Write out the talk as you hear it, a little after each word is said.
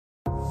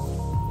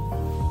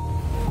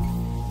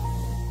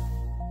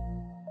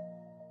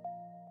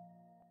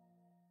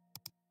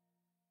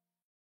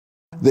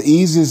The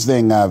easiest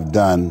thing I've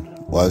done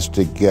was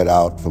to get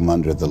out from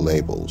under the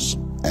labels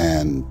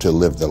and to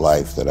live the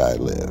life that I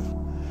live.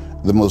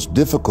 The most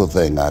difficult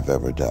thing I've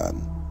ever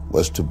done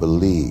was to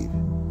believe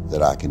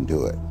that I can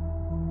do it.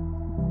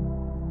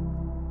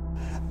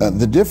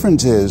 The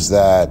difference is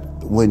that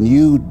when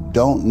you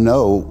don't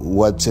know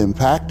what's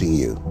impacting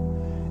you,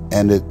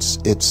 and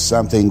it's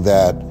something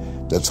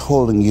that's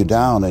holding you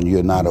down and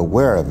you're not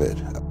aware of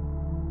it.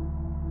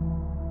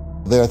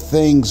 There are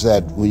things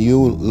that when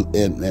you,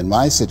 in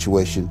my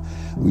situation,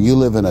 when you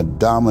live in a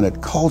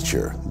dominant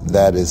culture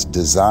that is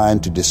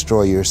designed to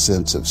destroy your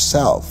sense of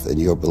self and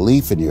your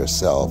belief in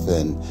yourself,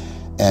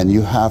 and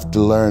you have to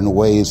learn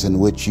ways in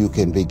which you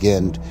can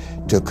begin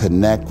to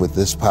connect with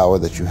this power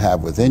that you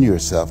have within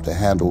yourself to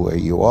handle where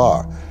you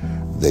are.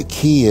 The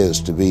key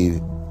is to be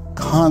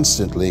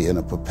constantly in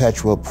a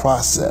perpetual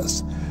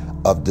process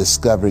of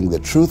discovering the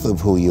truth of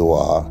who you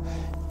are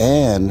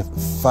and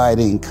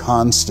fighting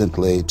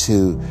constantly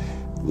to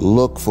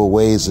look for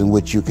ways in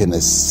which you can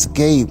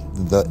escape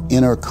the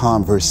inner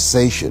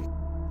conversation.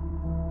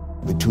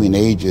 Between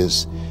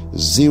ages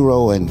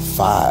 0 and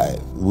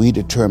 5, we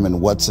determine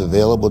what's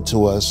available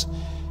to us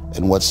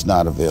and what's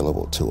not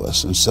available to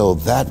us. And so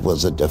that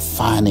was a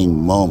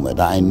defining moment.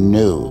 I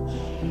knew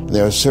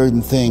there are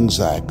certain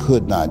things I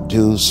could not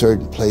do,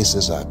 certain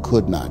places I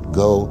could not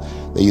go.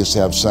 They used to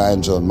have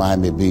signs on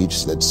Miami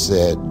Beach that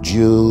said,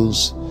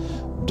 Jews,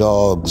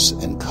 dogs,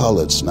 and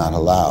coloreds not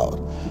allowed.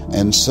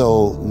 And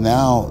so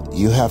now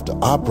you have to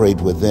operate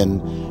within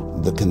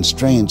the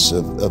constraints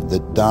of the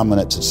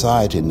dominant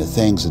society and the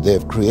things that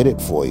they've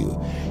created for you.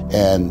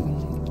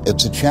 And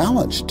it's a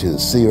challenge to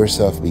see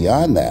yourself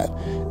beyond that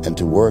and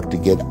to work to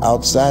get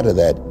outside of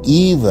that,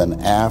 even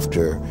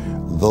after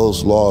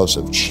those laws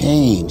have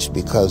changed,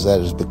 because that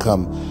has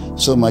become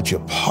so much a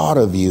part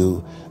of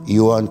you.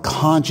 You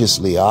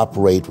unconsciously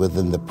operate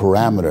within the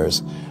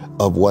parameters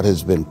of what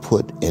has been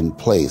put in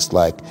place.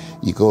 Like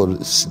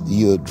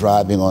you're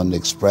driving on the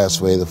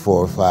expressway, the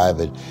 405,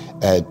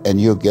 and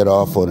you'll get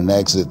off on an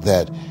exit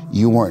that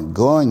you weren't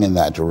going in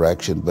that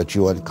direction, but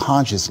you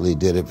unconsciously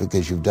did it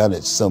because you've done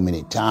it so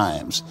many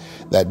times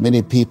that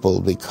many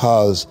people,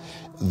 because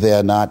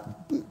they're not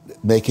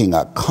making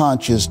a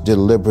conscious,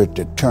 deliberate,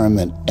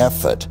 determined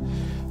effort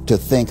to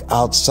think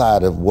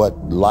outside of what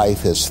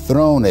life has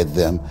thrown at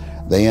them,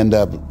 they end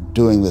up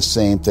doing the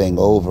same thing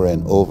over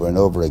and over and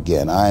over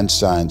again.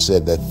 Einstein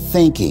said that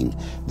thinking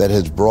that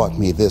has brought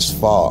me this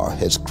far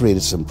has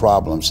created some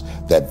problems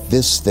that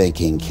this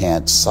thinking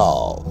can't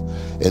solve.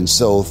 And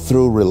so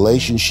through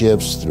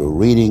relationships, through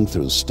reading,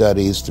 through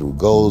studies, through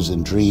goals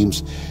and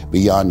dreams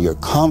beyond your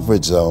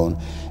comfort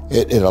zone,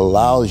 it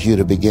allows you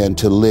to begin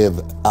to live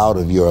out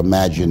of your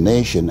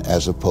imagination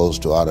as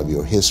opposed to out of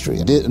your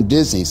history.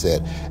 Disney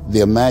said,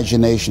 the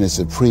imagination is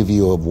a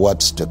preview of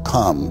what's to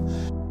come.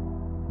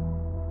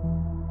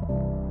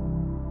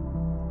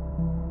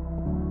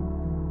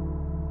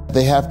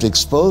 They have to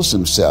expose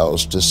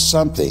themselves to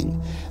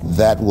something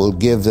that will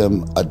give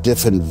them a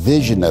different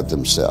vision of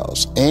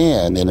themselves.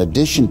 And in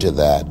addition to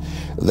that,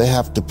 they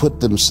have to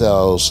put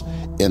themselves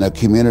in a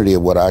community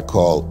of what I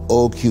call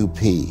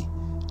OQP,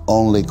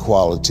 only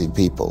quality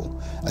people.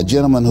 A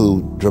gentleman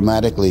who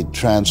dramatically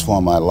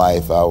transformed my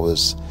life. I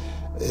was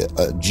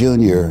a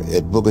junior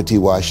at Booker T.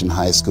 Washington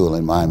High School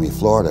in Miami,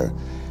 Florida,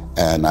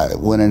 and I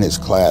went in his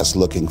class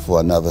looking for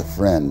another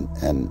friend,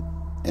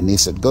 and he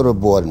said, go to the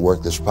board and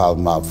work this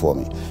problem out for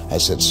me. I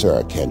said, sir,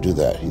 I can't do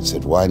that. He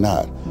said, why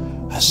not?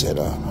 I said,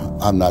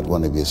 I'm not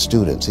one of your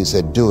students. He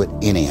said, do it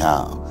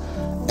anyhow.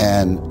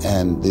 And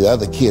the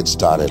other kids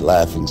started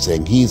laughing,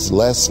 saying, he's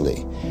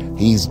Leslie,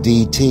 he's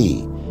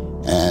DT.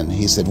 And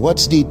he said,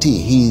 what's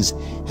DT?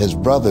 His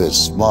brother is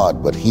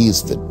smart, but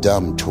he's the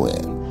dumb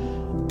twin.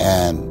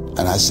 And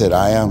I said,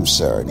 I am,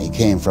 sir. And he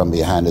came from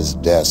behind his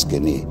desk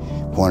and he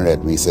pointed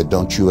at me. He said,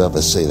 don't you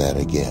ever say that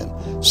again.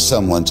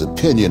 Someone's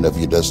opinion of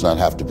you does not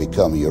have to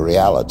become your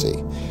reality.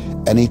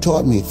 And he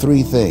taught me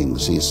 3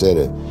 things. He said,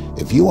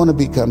 if you want to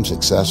become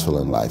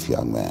successful in life,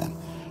 young man,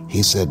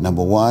 he said,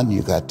 number 1,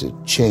 you got to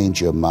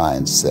change your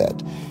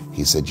mindset.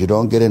 He said, you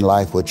don't get in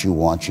life what you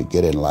want, you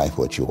get in life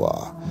what you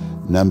are.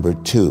 Number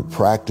 2,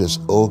 practice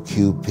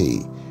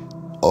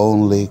OQP,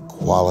 only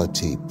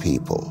quality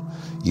people.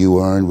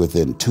 You earn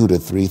within $2,000 to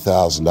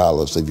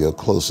 $3,000 of your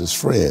closest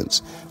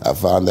friends. I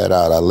found that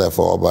out. I left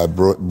all my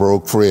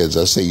broke friends.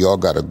 I said, y'all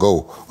got to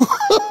go.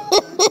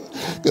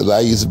 Because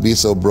I used to be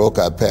so broke,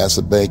 I'd pass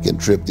a bank and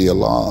trip the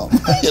alarm,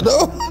 you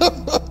know?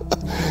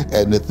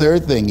 And the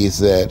 3rd thing he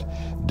said,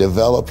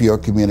 develop your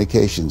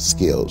communication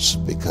skills,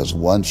 because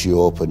once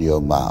you open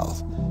your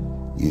mouth,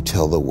 you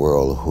tell the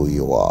world who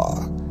you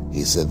are.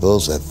 He said,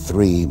 those are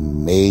 3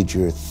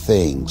 major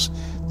things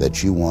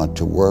that you want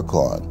to work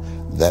on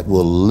that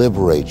will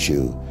liberate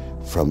you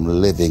from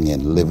living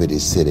in Liberty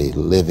City,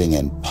 living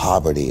in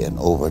poverty in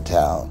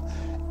Overtown.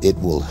 It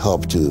will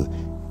help to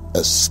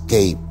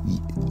escape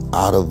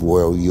out of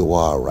where you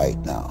are right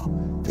now,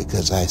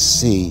 because I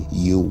see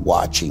you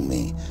watching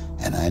me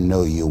and I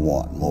know you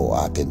want more.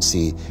 I can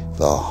see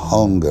the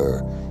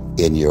hunger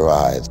in your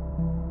eyes.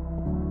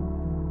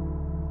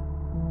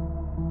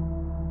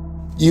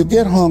 You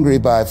get hungry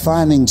by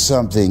finding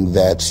something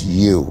that's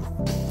you.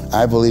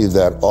 I believe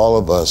that all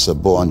of us are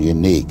born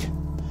unique,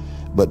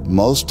 but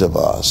most of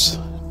us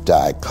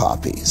die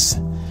copies.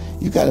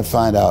 You got to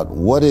find out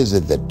what is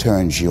it that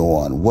turns you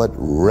on, what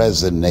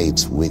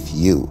resonates with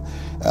you.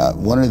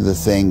 One of the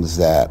things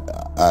that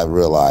I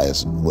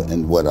realized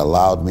and what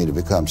allowed me to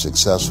become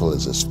successful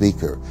as a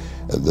speaker,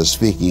 the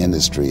speaking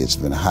industry has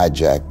been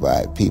hijacked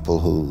by people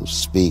who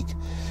speak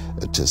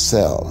to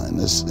sell, and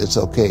it's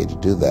okay to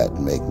do that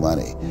and make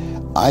money.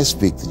 I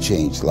speak to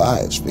change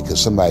lives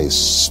because somebody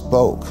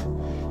spoke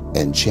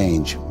and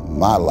changed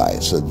my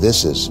life. So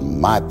this is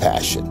my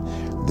passion.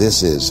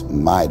 This is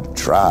my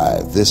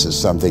drive. This is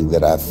something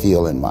that I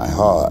feel in my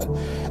heart.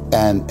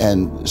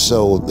 And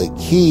so the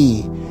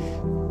key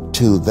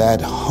to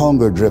that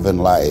hunger-driven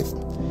life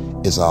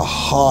is a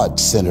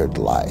heart-centered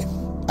life.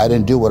 I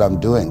didn't do what I'm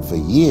doing for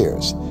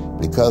years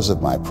because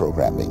of my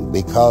programming,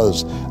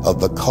 because of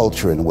the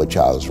culture in which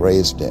I was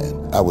raised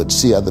in. I would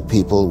see other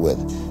people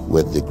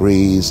with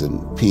degrees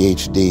and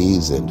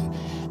PhDs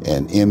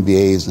and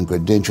MBAs and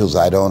credentials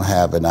I don't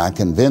have, and I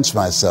convinced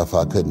myself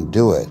I couldn't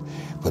do it.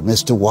 But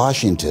Mr.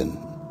 Washington,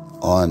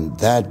 on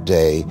that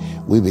day,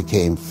 we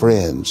became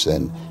friends,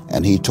 and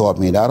he taught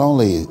me not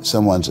only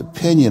someone's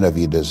opinion of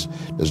you does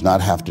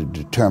not have to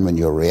determine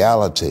your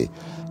reality.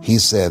 He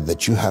said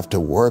that you have to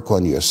work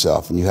on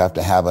yourself and you have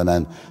to have an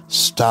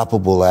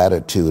unstoppable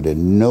attitude,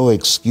 and no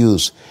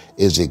excuse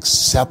is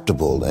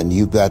acceptable, and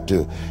you got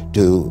to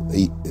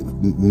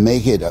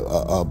make it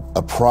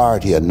a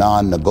priority, a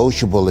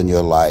non-negotiable in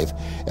your life,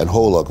 and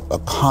hold a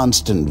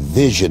constant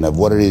vision of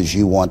what it is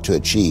you want to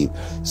achieve.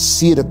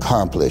 See it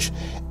accomplished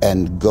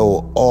and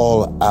go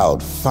all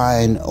out.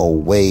 Find a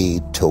way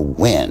to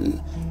win.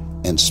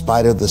 In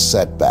spite of the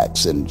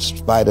setbacks, in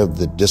spite of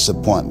the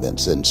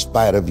disappointments, in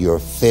spite of your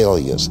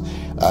failures.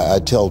 I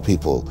tell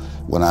people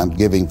when I'm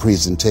giving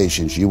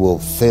presentations, you will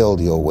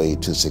fail your way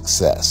to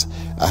success.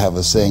 I have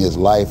a saying, is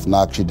life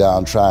knocks you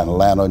down, try and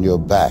land on your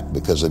back,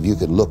 because if you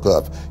can look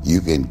up,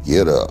 you can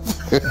get up.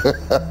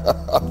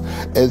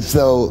 And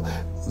so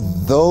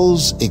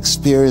those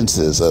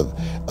experiences of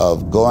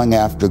going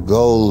after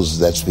goals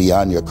that's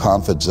beyond your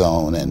comfort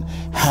zone, and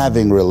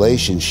having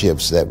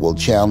relationships that will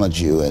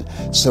challenge you,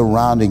 and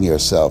surrounding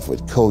yourself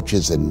with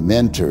coaches and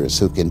mentors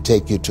who can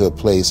take you to a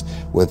place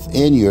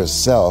within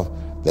yourself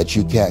that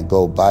you can't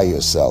go by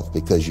yourself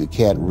because you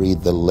can't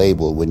read the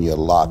label when you're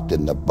locked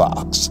in the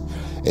box.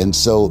 And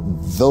so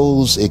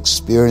those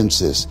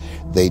experiences,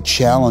 they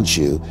challenge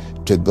you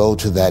to go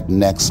to that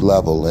next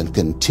level and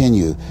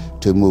continue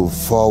to move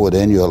forward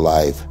in your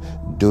life,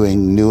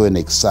 doing new and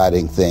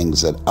exciting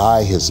things that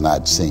eye has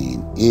not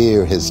seen,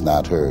 ear has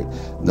not heard,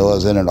 nor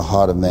has entered the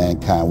heart of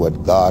mankind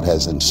what God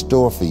has in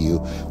store for you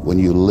when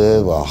you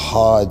live a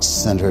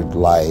heart-centered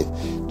life,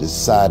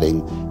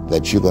 deciding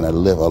that you're going to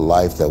live a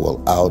life that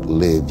will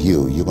outlive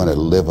you. You're going to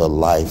live a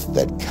life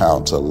that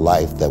counts, a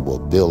life that will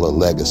build a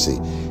legacy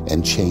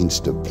and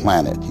change the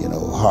planet. You know,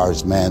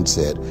 Horace Mann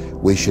said,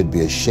 we should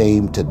be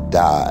ashamed to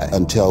die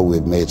until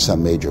we've made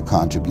some major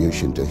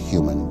contribution to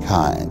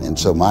humankind. And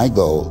so my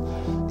goal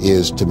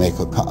is to make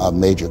a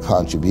major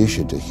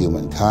contribution to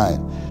humankind.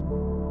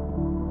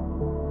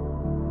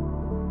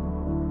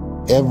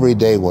 Every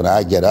day when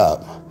I get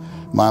up,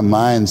 my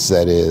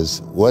mindset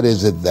is, what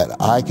is it that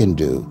I can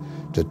do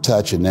to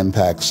touch and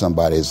impact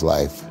somebody's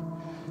life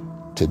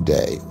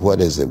today? What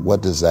is it?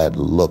 What does that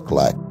look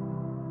like?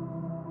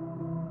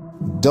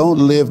 Don't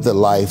live the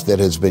life that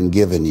has been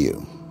given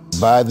you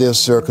by their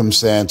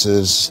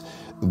circumstances,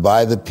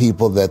 by the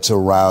people that's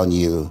around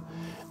you.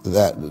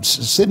 That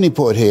Sidney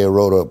Poitier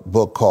wrote a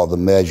book called The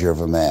Measure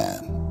of a Man.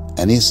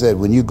 And he said,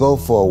 when you go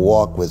for a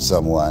walk with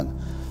someone,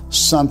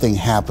 something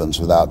happens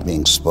without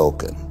being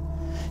spoken.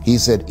 He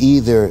said,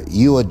 either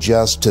you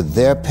adjust to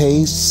their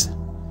pace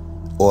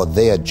or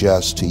they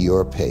adjust to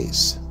your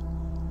pace.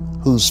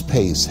 Whose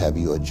pace have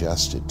you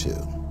adjusted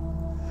to?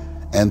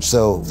 And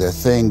so there are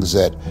things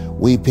that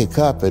we pick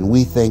up and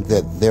we think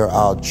that they're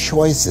our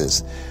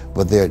choices,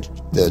 but they're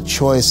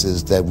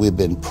choices that we've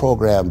been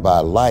programmed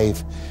by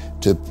life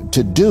to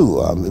do.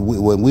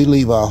 When we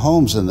leave our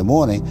homes in the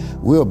morning,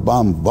 we're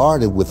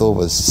bombarded with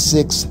over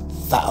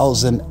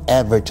 6,000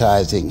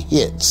 advertising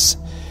hits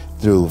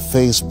through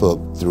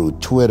Facebook, through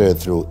Twitter,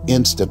 through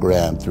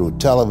Instagram, through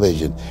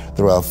television,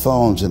 through our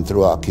phones, and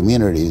through our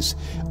communities,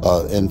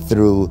 and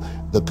through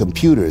the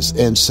computers.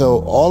 And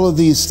so all of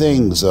these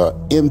things are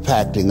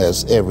impacting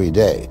us every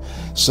day.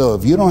 So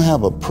if you don't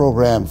have a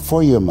program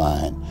for your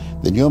mind,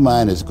 then your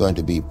mind is going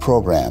to be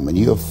programmed, and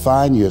you'll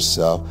find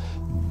yourself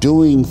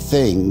doing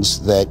things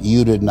that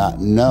you did not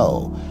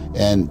know,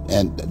 and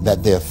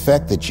that they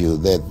affected you,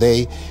 that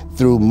they,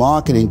 through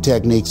marketing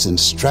techniques and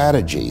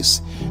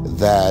strategies,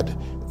 that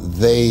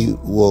they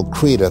will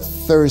create a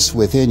thirst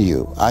within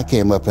you. I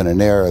came up in an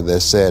era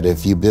that said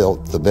if you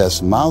built the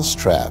best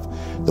mousetrap,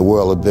 the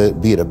world will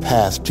be the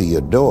path to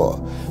your door.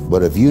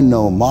 But if you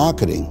know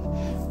marketing,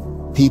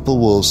 people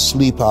will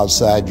sleep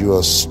outside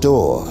your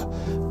store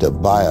to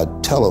buy a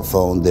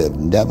telephone they've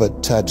never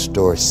touched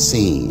or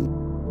seen.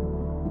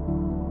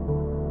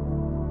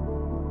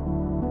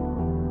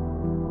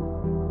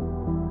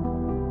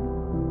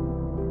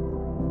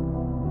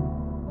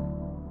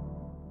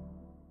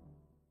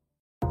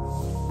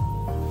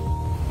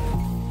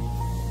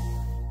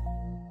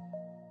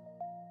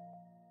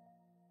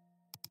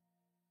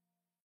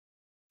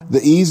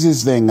 The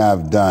easiest thing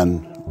I've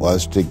done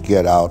was to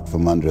get out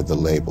from under the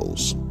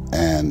labels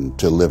and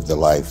to live the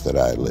life that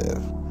I live.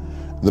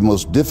 The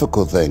most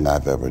difficult thing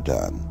I've ever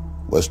done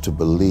was to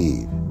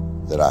believe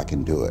that I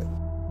can do it.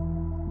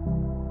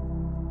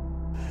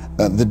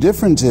 The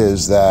difference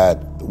is that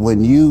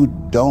when you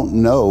don't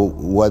know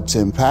what's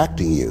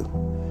impacting you,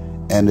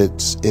 and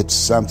it's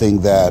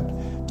something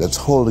that's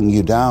holding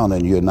you down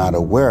and you're not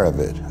aware of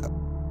it.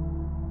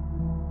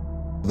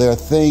 There are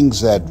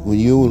things that when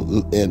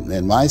you,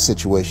 in my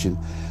situation,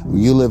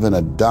 when you live in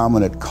a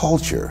dominant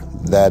culture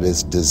that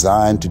is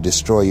designed to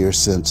destroy your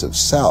sense of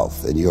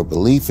self and your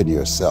belief in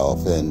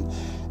yourself,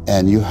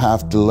 and you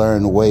have to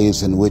learn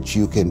ways in which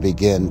you can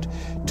begin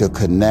to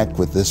connect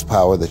with this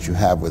power that you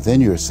have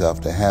within yourself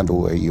to handle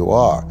where you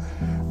are.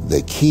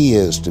 The key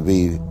is to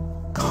be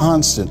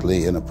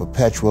constantly in a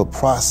perpetual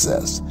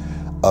process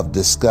of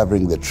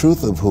discovering the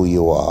truth of who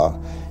you are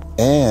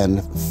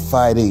and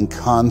fighting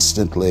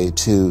constantly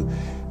to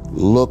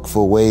look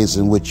for ways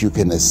in which you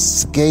can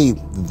escape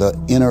the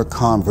inner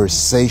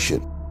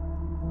conversation.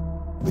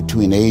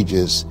 Between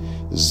ages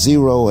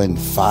 0 and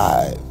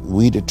 5,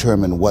 we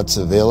determine what's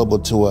available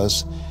to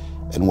us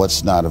and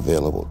what's not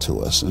available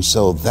to us. And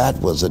so that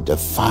was a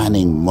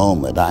defining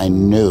moment. I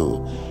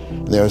knew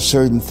there are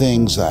certain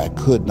things I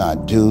could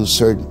not do,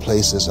 certain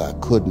places I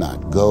could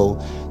not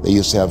go. They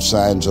used to have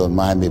signs on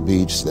Miami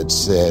Beach that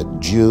said,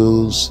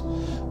 Jews,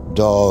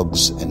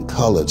 dogs, and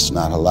coloreds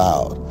not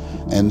allowed.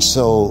 And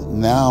so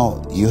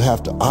now you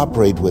have to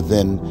operate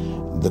within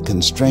the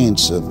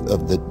constraints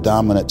of the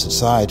dominant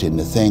society and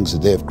the things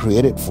that they've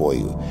created for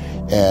you.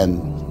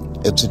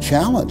 And it's a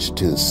challenge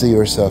to see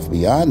yourself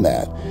beyond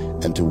that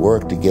and to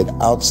work to get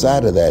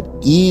outside of that,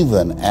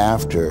 even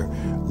after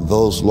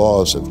those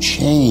laws have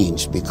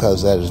changed,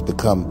 because that has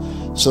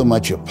become so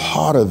much a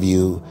part of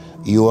you.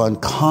 You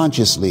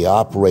unconsciously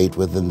operate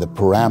within the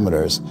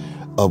parameters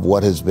of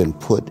what has been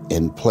put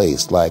in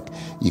place. Like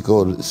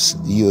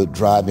you're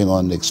driving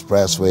on the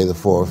expressway, the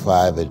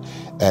 405,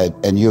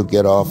 and you'll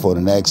get off on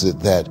an exit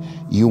that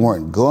you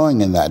weren't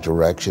going in that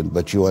direction,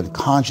 but you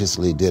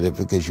unconsciously did it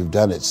because you've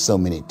done it so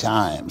many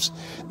times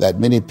that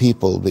many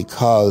people,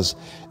 because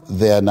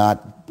they're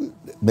not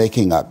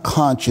making a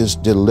conscious,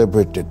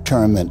 deliberate,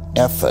 determined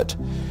effort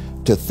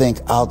to think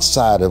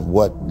outside of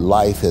what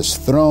life has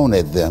thrown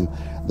at them,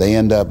 they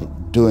end up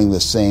doing the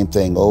same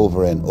thing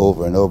over and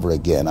over and over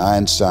again.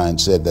 Einstein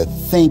said that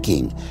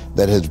thinking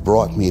that has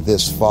brought me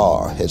this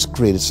far has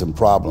created some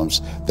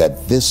problems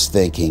that this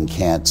thinking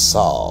can't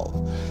solve.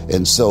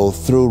 And so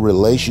through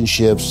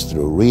relationships,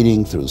 through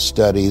reading, through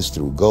studies,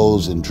 through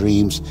goals and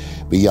dreams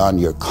beyond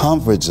your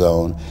comfort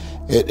zone,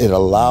 it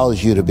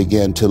allows you to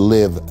begin to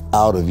live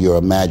out of your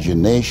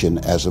imagination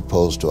as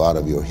opposed to out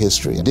of your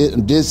history.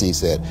 Disney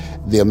said,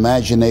 the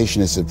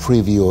imagination is a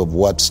preview of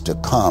what's to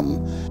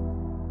come.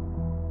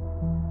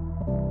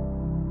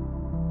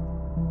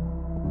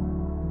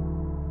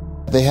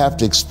 They have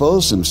to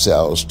expose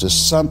themselves to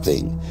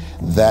something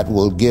that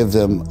will give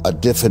them a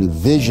different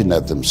vision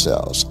of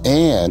themselves.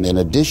 And in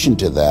addition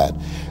to that,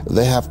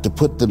 they have to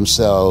put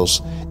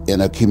themselves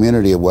in a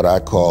community of what I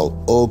call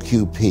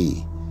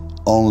OQP,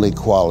 only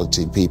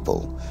quality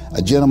people.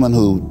 A gentleman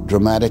who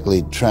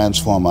dramatically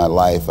transformed my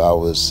life, I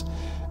was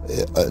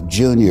a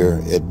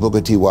junior at Booker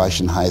T.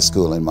 Washington High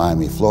School in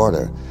Miami,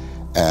 Florida,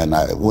 and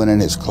I went in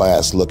his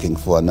class looking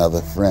for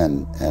another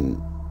friend,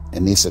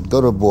 and he said, go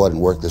to the board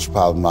and work this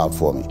problem out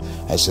for me.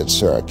 I said,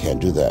 sir, I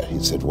can't do that.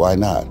 He said, why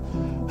not?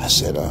 I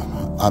said,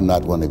 I'm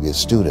not one of your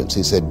students.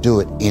 He said, do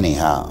it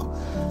anyhow.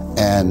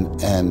 And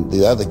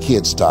the other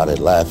kids started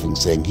laughing,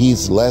 saying,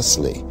 he's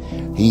Leslie,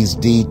 he's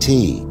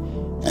DT.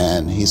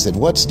 And he said,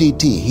 what's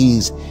DT?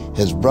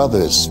 His brother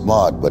is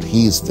smart, but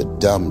he's the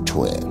dumb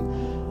twin.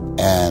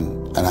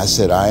 And I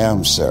said, I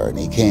am, sir. And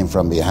he came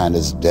from behind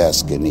his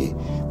desk and he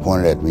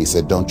pointed at me. He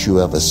said, don't you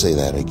ever say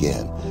that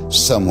again.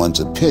 Someone's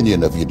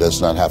opinion of you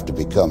does not have to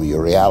become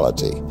your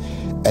reality.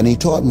 And he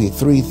taught me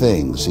 3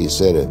 things. He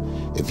said,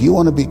 if you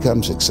want to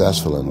become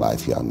successful in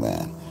life, young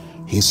man,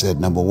 he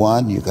said, number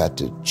 1, you got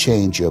to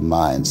change your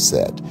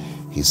mindset.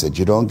 He said,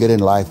 you don't get in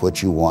life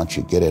what you want,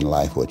 you get in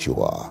life what you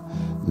are.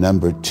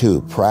 Number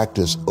 2,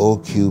 practice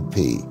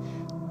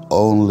OQP,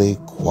 only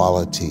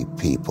quality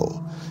people.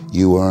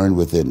 You earn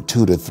within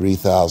 $2,000 to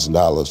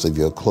 $3,000 of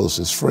your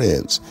closest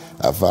friends.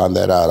 I found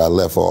that out. I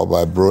left all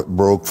my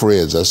broke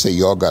friends. I said,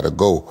 y'all got to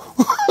go.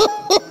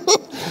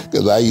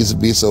 Because I used to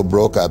be so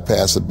broke, I'd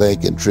pass a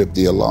bank and trip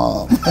the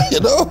alarm,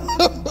 you know?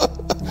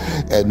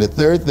 And the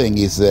 3rd thing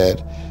he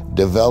said,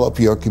 develop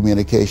your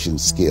communication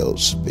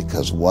skills,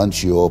 because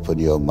once you open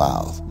your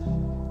mouth,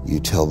 you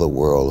tell the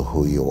world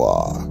who you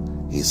are.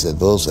 He said,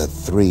 those are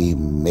 3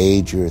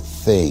 major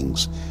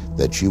things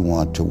that you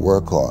want to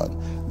work on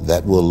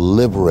that will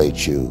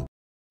liberate you